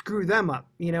not screw them up,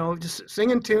 just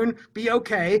sing in tune, be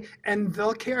okay, and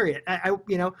they'll carry it.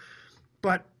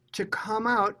 But to come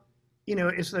out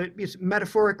it's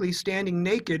metaphorically standing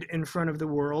naked in front of the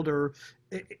world,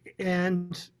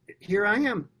 and here I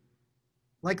am,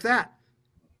 like that.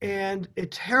 And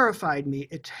it terrified me.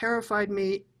 It terrified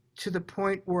me to the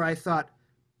point where I thought,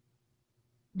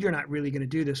 you're not really going to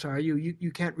do this, are you?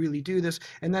 You can't really do this.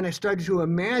 And then I started to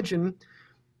imagine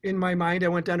in my mind, I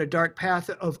went down a dark path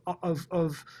of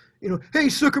hey,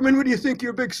 Sucherman, what do you think?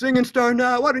 You're a big singing star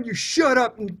now. Why don't you shut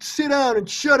up and sit down and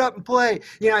shut up and play?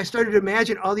 I started to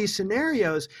imagine all these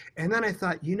scenarios. And then I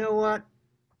thought, you know what?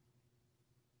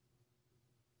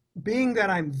 Being that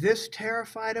I'm this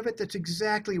terrified of it, that's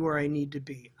exactly where I need to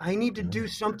be. I need to do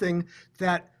something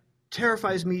that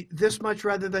terrifies me this much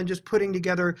rather than just putting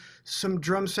together some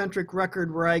drum-centric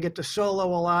record where I get to solo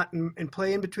a lot and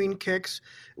play in between kicks,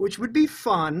 which would be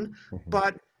fun,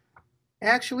 but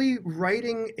actually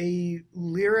writing a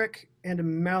lyric and a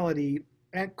melody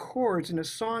and chords in a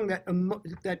song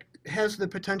that has the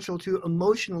potential to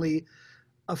emotionally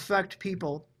affect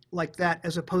people like that,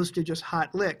 as opposed to just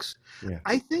hot licks. Yeah.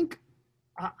 I think,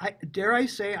 dare I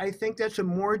say, I think that's a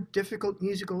more difficult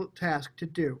musical task to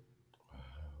do.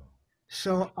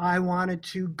 So I wanted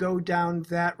to go down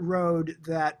that road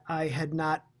that I had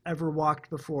not ever walked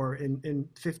before in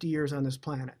 50 years on this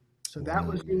planet. So that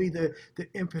was really the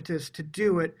impetus to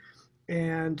do it.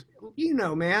 And,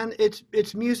 man,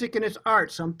 it's music and it's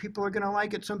art. Some people are going to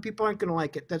like it. Some people aren't going to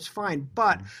like it. That's fine.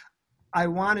 But I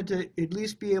wanted to at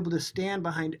least be able to stand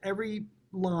behind every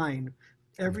line,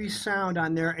 every sound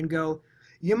on there and go,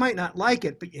 you might not like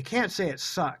it, but you can't say it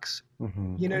sucks.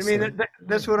 You know what I mean?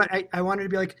 That's what I wanted to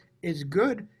be like. It's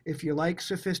good if you like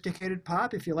sophisticated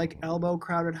pop, if you like Elbow,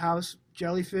 Crowded House,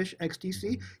 Jellyfish,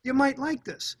 XTC, you might like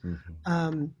this.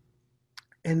 And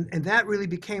that really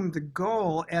became the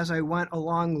goal as I went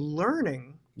along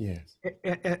learning. Yes.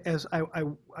 As I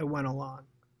went along.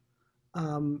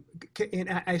 And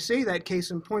I say that case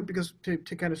in point because to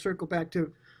kind of circle back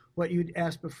to what you'd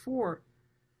asked before,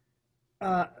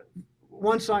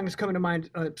 one song is coming to mind,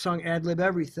 a song Ad Lib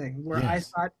Everything, where I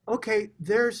thought, okay,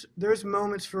 there's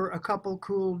moments for a couple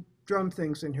cool drum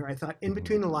things in here. I thought in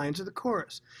between the lines of the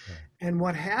chorus. And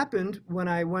what happened when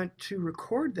I went to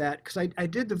record that, because I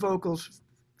did the vocals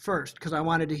first, because I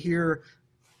wanted to hear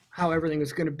how everything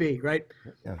was going to be, right?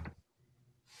 Yeah.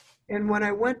 And when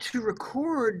I went to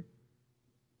record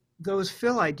those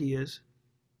fill ideas,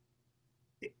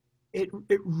 it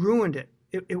ruined it.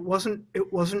 It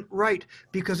wasn't right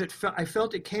because I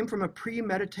felt it came from a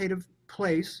premeditated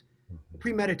place,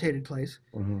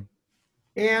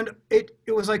 and it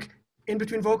was like in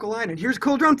between vocal line and here's a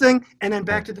cool drum thing and then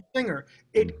back to the singer.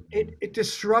 It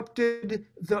disrupted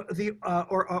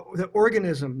the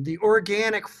organism, the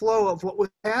organic flow of what was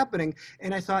happening,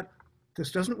 and I thought,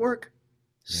 this doesn't work.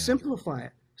 Simplify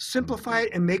it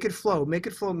and make it flow.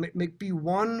 Be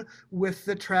one with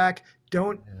the track.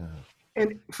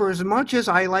 And for as much as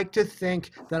I like to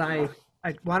think that I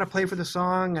want to play for the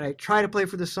song and I try to play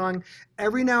for the song,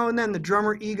 every now and then the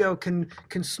drummer ego can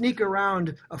sneak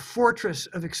around a fortress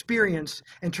of experience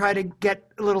and try to get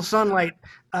a little sunlight,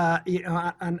 on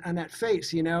that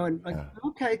face, and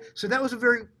okay. So that was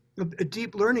a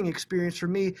deep learning experience for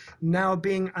me now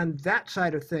being on that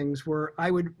side of things where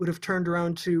I would have turned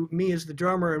around to me as the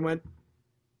drummer and went,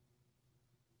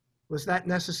 was that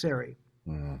necessary?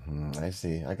 I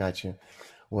see. I got you.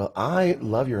 Well, I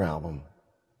love your album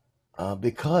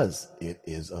because it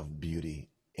is of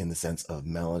beauty in the sense of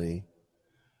melody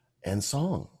and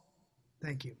song.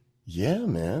 Thank you. Yeah,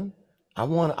 man. I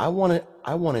want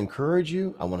to encourage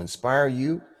you. I want to inspire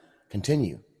you.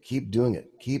 Continue. Keep doing it.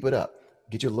 Keep it up.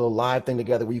 Get your little live thing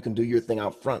together where you can do your thing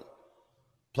out front.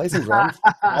 Play some drums.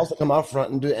 Also come out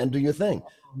front and do your thing.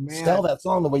 Sell that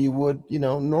song the way you would,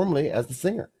 normally as the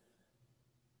singer.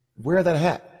 Wear that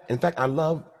hat. In fact, I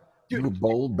love you were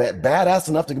bold, badass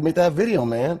enough to make that video,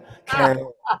 man. Carrying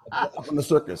up in the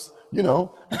circus,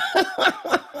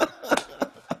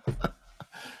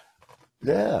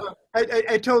 Yeah.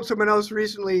 I told someone else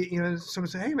recently, someone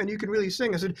said, "Hey man, you can really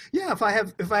sing." I said, "Yeah, if I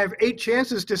have 8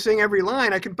 chances to sing every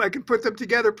line, I can put them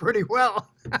together pretty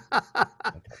well."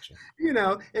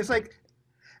 It's like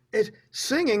it's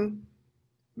singing,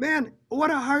 man. What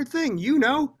a hard thing,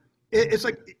 It's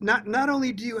like not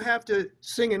only do you have to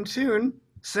sing in tune,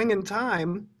 sing in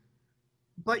time,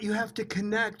 but you have to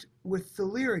connect with the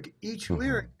lyric, each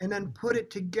lyric, and then put it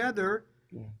together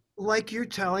like you're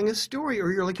telling a story,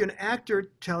 or you're like an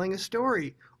actor telling a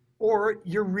story, or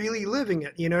you're really living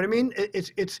it. You know what I mean?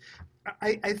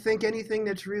 I think anything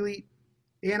that's really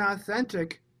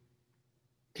inauthentic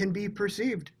can be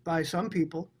perceived by some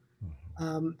people.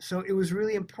 So it was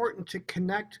really important to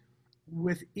connect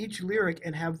with each lyric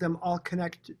and have them all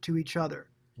connect to each other.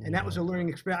 And that was a learning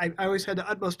experience. I always had the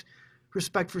utmost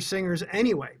respect for singers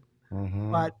anyway,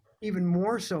 but even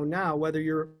more so now, whether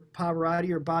you're Pavarotti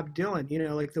or Bob Dylan,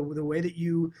 like the way that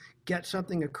you get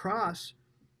something across,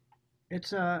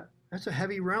 that's a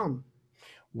heavy realm.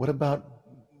 What about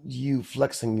you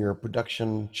flexing your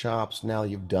production chops now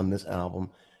you've done this album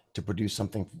to produce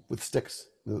something with Styx,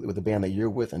 with the band that you're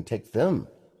with, and take them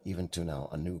even to now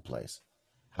a new place?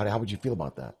 How would you feel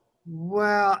about that?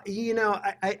 Well,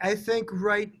 I think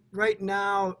right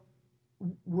now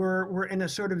we're in a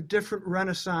sort of different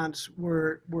renaissance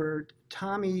where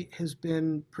Tommy has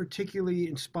been particularly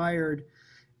inspired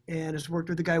and has worked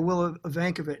with the guy Will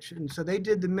Evankovich, and so they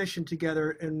did The Mission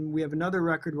together. And we have another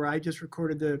record where I just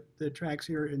recorded the tracks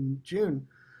here in June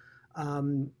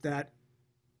that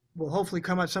will hopefully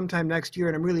come out sometime next year,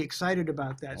 and I'm really excited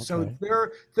about that. Okay. So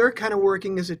they're kind of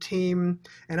working as a team,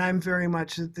 and I'm very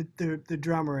much the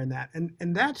drummer in that,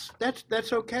 and that's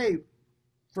okay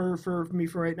for me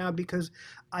for right now, because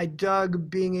I dug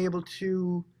being able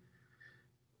to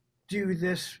do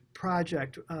this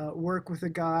project, work with a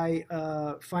guy,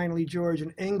 finally George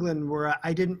in England, where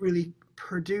I didn't really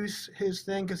produce his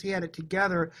thing because he had it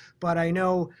together, but I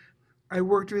know I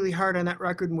worked really hard on that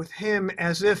record with him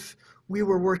as if we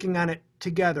were working on it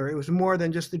together. It was more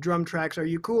than just the drum tracks. Are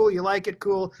you cool? You like it?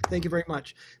 Cool. Thank you very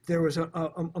much. There was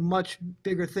a much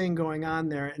bigger thing going on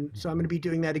there, and so I'm going to be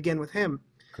doing that again with him.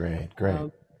 Great.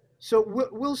 So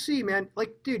we'll see, man.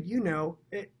 Like, dude,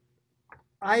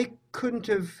 I couldn't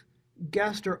have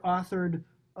guessed or authored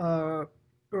or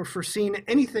foreseen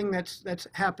anything that's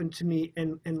happened to me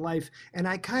in life, and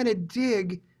I kind of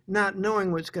dig not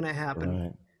knowing what's going to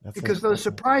happen, because those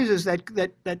surprises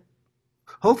that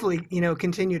hopefully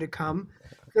continue to come,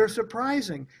 they're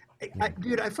surprising.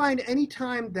 Dude, I find any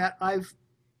time that I've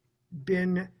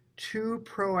been too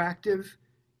proactive,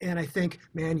 and I think,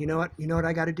 man, you know what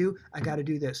I got to do? I got to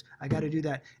do this. I got to do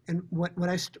that. And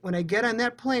when I get on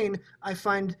that plane, I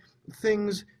find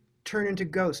things turn into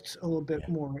ghosts a little bit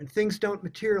more, and things don't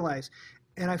materialize.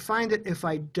 And I find that if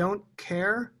I don't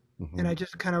care and I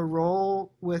just kind of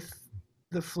roll with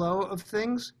the flow of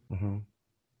things,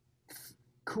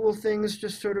 cool things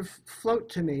just sort of float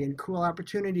to me, and cool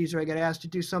opportunities, or I get asked to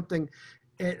do something.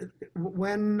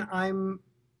 When I'm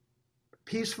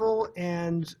peaceful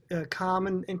and calm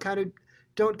and kind of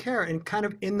don't care and kind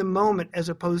of in the moment, as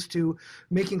opposed to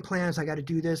making plans. I got to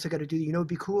do this. I got to do, it'd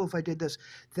be cool if I did this,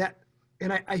 that.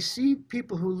 And I see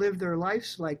people who live their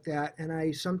lives like that, and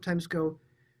I sometimes go,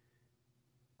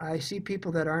 I see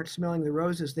people that aren't smelling the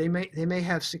roses. They may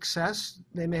have success,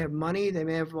 they may have money, they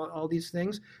may have all these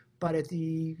things, but at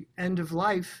the end of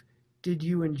life, did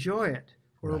you enjoy it?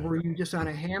 Or were you just on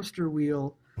a hamster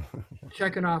wheel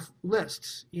checking off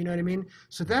lists? You know what I mean?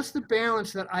 So that's the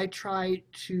balance that I try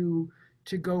to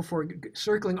go for,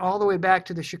 circling all the way back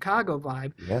to the Chicago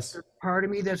vibe. Yes. There's part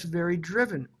of me that's very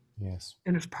driven. Yes.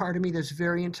 And there's part of me that's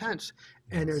very intense.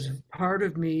 And there's part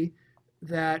of me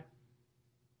that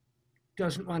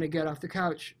doesn't want to get off the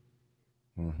couch.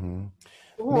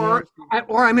 Or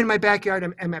I'm in my backyard,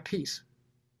 I'm at peace.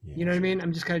 Yes. You know what I mean?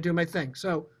 I'm just kind of doing my thing.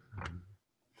 So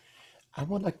I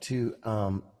would like to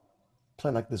play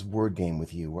like this word game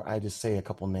with you, where I just say a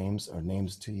couple names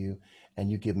to you,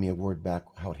 and you give me a word back,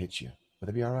 how it hits you. Would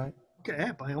that be all right? Okay,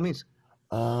 yeah, by all means.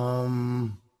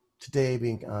 Today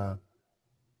being,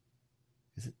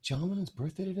 is it John Lennon's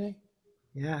birthday today?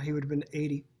 Yeah, he would have been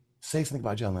 80. Say something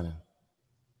about John Lennon.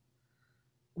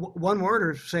 One word,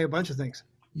 or say a bunch of things?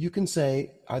 You can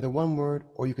say either one word,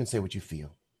 or you can say what you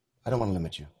feel. I don't want to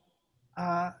limit you.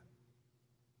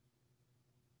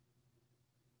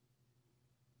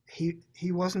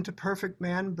 He wasn't a perfect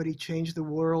man, but he changed the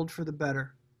world for the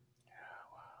better.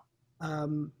 Yeah,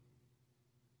 wow.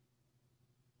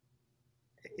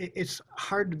 It's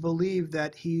hard to believe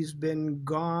that he's been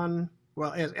gone.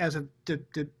 Well, as of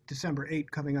December 8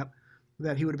 coming up,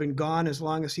 that he would have been gone as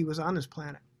long as he was on this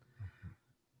planet.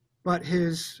 But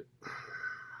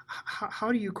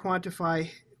how do you quantify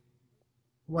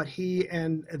what he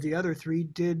and the other three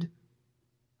did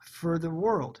for the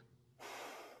world?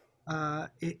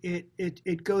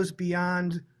 It goes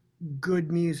beyond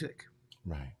good music.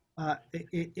 Right.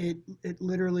 It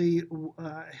literally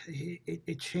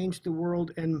it changed the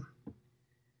world, and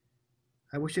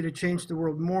I wish it had changed the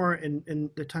world more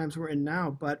in the times we're in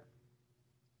now. But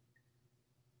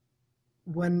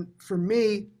for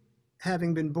me,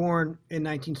 having been born in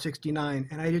 1969,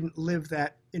 and I didn't live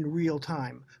that in real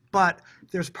time, but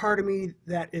there's part of me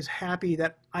that is happy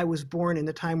that I was born in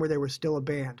the time where there was still a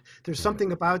band. There's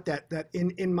something about that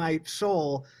in my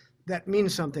soul that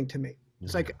means something to me.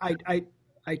 It's like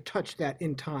I touched that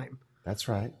in time. That's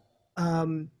right.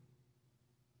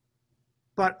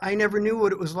 but I never knew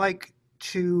what it was like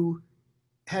to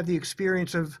have the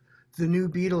experience of the new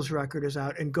Beatles record is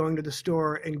out and going to the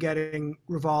store and getting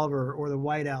Revolver or the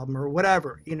White Album or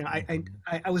whatever.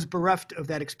 I was bereft of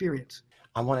that experience.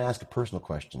 I want to ask a personal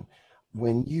question.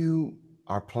 When you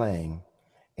are playing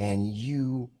and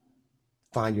you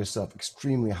find yourself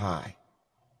extremely high,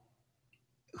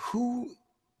 who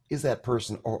is that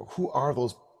person, or who are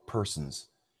those persons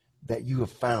that you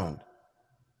have found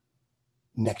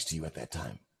next to you at that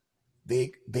time?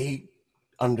 They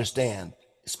understand,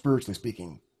 spiritually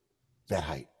speaking, that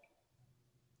height.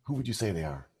 Who would you say they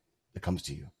are that comes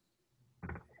to you?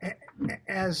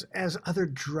 As other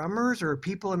drummers or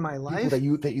people in my life?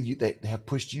 People that have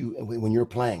pushed you when you're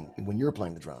playing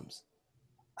the drums.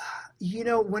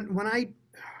 When I,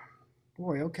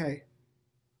 boy, okay.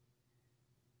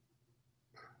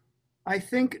 I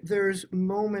think there's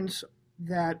moments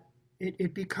that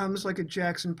it becomes like a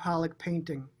Jackson Pollock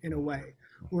painting in a way,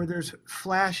 where there's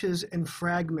flashes and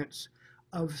fragments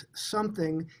of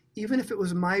something, even if it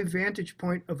was my vantage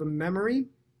point of a memory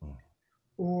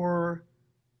or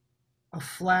a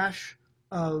flash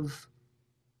of,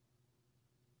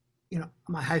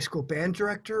 my high school band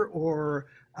director or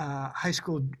high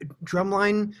school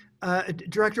drumline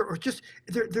director, or just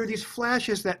there are these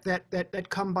flashes that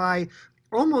come by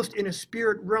almost in a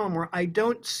spirit realm where I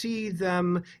don't see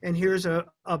them, and here's a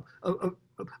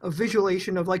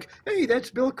visualization of like, hey, that's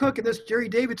Bill Cook and that's Jerry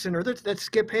Davidson, or that's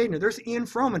Skip Hayden, or there's Ian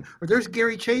Froman, or there's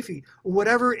Gary Chafee, or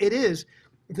whatever it is.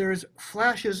 There's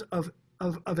flashes of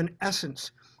an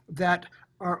essence that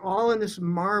are all in this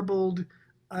marbled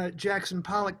Jackson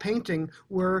Pollock painting,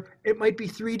 where it might be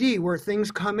 3D, where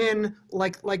things come in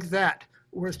like that,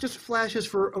 where it's just flashes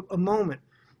for a moment.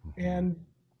 And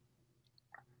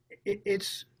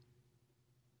it's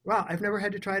wow, I've never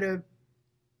had to try to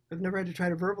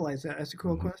verbalize that. That's a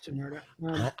cool question,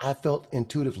 Narada. I felt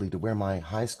intuitively to wear my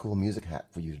high school music hat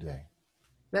for you today.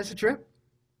 That's a trip.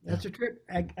 That's a trip.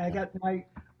 I got my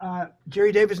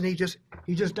Jerry Davidson.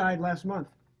 He just died last month.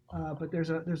 But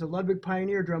there's a Ludwig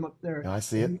Pioneer drum up there. I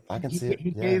see it. I can see it. He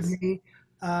gave me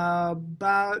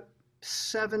about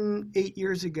 7-8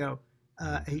 years ago.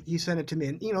 He sent it to me,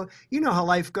 and you know how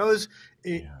life goes.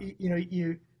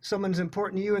 Someone's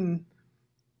important to you, and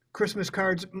Christmas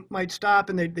cards might stop,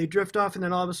 and they drift off, and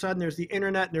then all of a sudden there's the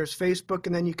internet, and there's Facebook,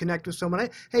 and then you connect with someone.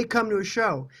 Hey, come to a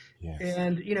show. Yes.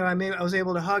 And I was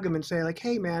able to hug him and say like,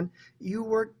 hey man, you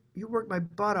worked my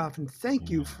butt off, and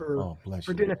thank you for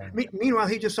doing that. Meanwhile,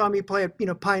 he just saw me play at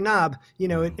Pine Knob, in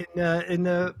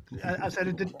the outside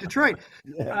of Detroit.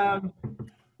 Yeah.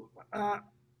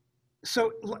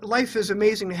 So life is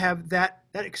amazing to have that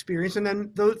experience, and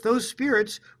then those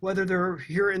spirits, whether they're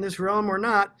here in this realm or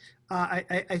not,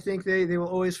 I think they will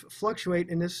always fluctuate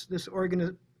in this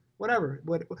organism, whatever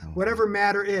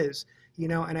matter is,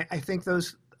 and I think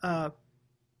those. I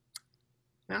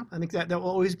think that will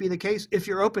always be the case if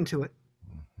you're open to it.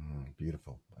 Mm-hmm.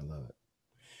 Beautiful. I love it.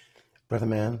 Brother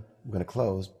man, I'm going to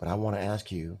close, but I want to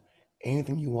ask you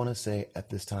anything you want to say at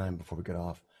this time before we get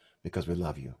off, because we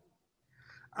love you.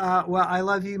 Well, I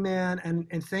love you, man,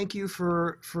 and thank you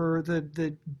for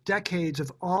the decades of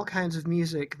all kinds of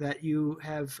music that you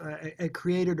have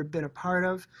created or been a part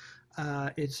of.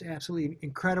 It's absolutely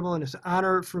incredible, and it's an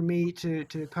honor for me to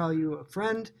call you a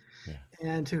friend. Yeah.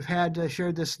 And to have had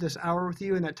shared this hour with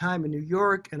you in that time in New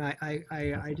York, and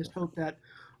I just hope that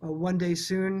one day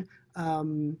soon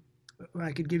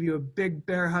I could give you a big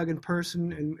bear hug in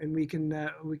person, and we can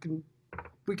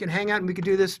hang out and we can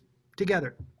do this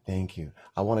together. Thank you.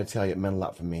 I want to tell you, it meant a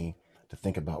lot for me to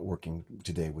think about working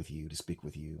today with you, to speak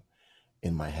with you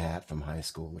in my hat from high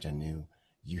school, which I knew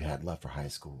you had love for high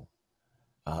school,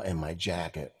 and my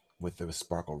jacket with the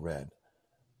sparkle red.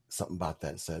 Something about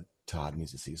that said, Todd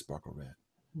needs to see sparkle red.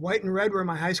 White and red were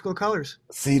my high school colors.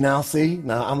 See, now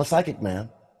I'm a psychic, man.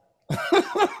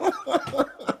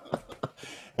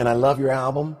 And I love your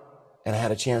album, and I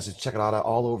had a chance to check it out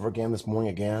all over again this morning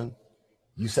again.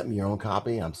 You sent me your own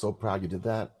copy. I'm so proud you did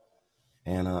that.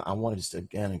 And I want to just,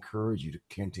 again, encourage you to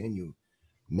continue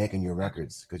making your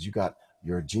records, because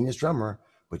you're a genius drummer,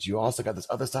 but you also got this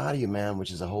other side of you, man,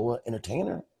 which is a whole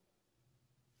entertainer.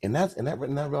 And that's in that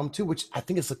realm too, which I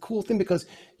think is a cool thing, because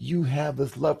you have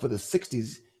this love for the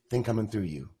 60s thing coming through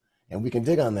you. And we can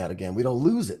dig on that again. We don't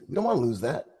lose it. We don't want to lose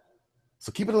that.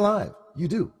 So keep it alive. You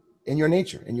do, in your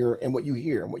nature, in what you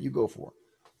hear and what you go for.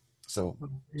 So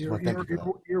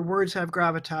your words have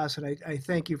gravitas, and I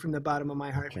thank you from the bottom of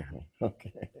my heart.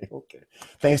 Okay.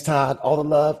 Thanks, Todd. All the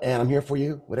love, and I'm here for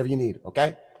you, whatever you need,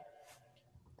 okay?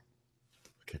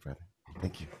 Okay, brother.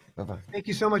 Thank you. Bye-bye. Thank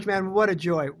you so much, man. What a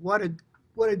joy. What a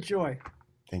joy.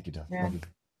 Thank you, Doug. Love you.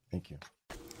 Thank you.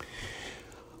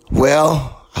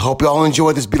 Well, I hope you all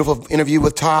enjoyed this beautiful interview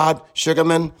with Todd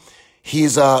Sucherman.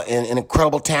 He's an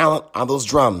incredible talent on those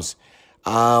drums.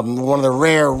 One of the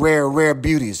rare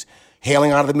beauties,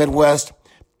 hailing out of the Midwest,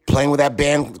 playing with that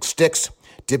band Styx,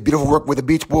 did beautiful work with the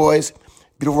Beach Boys,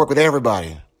 beautiful work with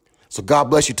everybody. So God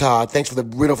bless you, Todd. Thanks for the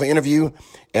beautiful interview,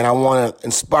 and I want to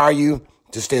inspire you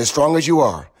to stay as strong as you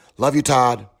are. Love you,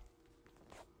 Todd.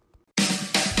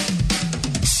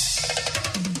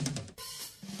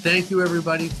 Thank you,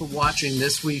 everybody, for watching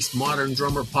this week's Modern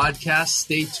Drummer podcast.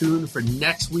 Stay tuned for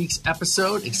next week's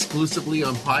episode exclusively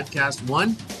on Podcast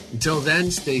One. Until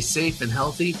then, stay safe and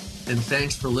healthy, and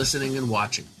thanks for listening and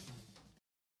watching.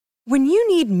 When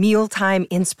you need mealtime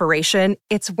inspiration,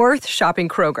 it's worth shopping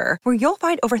Kroger, where you'll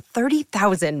find over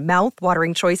 30,000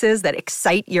 mouth-watering choices that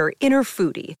excite your inner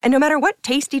foodie. And no matter what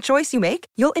tasty choice you make,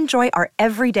 you'll enjoy our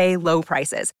everyday low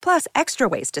prices, plus extra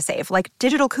ways to save, like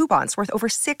digital coupons worth over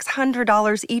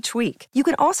 $600 each week. You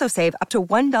can also save up to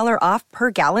 $1 off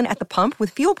per gallon at the pump with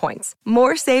fuel points.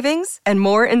 More savings and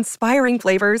more inspiring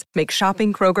flavors make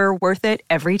shopping Kroger worth it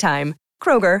every time.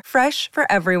 Kroger, fresh for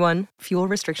everyone. Fuel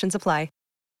restrictions apply.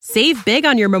 Save big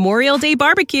on your Memorial Day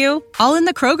barbecue, all in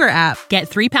the Kroger app. Get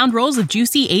 3-pound rolls of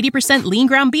juicy 80% lean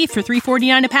ground beef for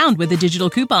 $3.49 a pound with a digital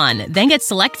coupon. Then get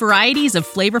select varieties of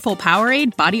flavorful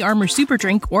Powerade, Body Armor Super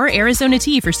Drink, or Arizona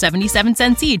tea for 77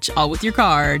 cents each, all with your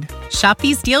card. Shop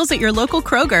these deals at your local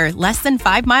Kroger, less than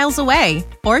 5 miles away.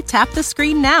 Or tap the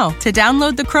screen now to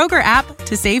download the Kroger app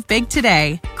to save big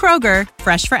today. Kroger,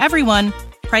 fresh for everyone.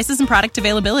 Prices and product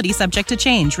availability subject to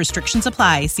change. Restrictions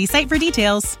apply. See site for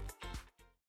details.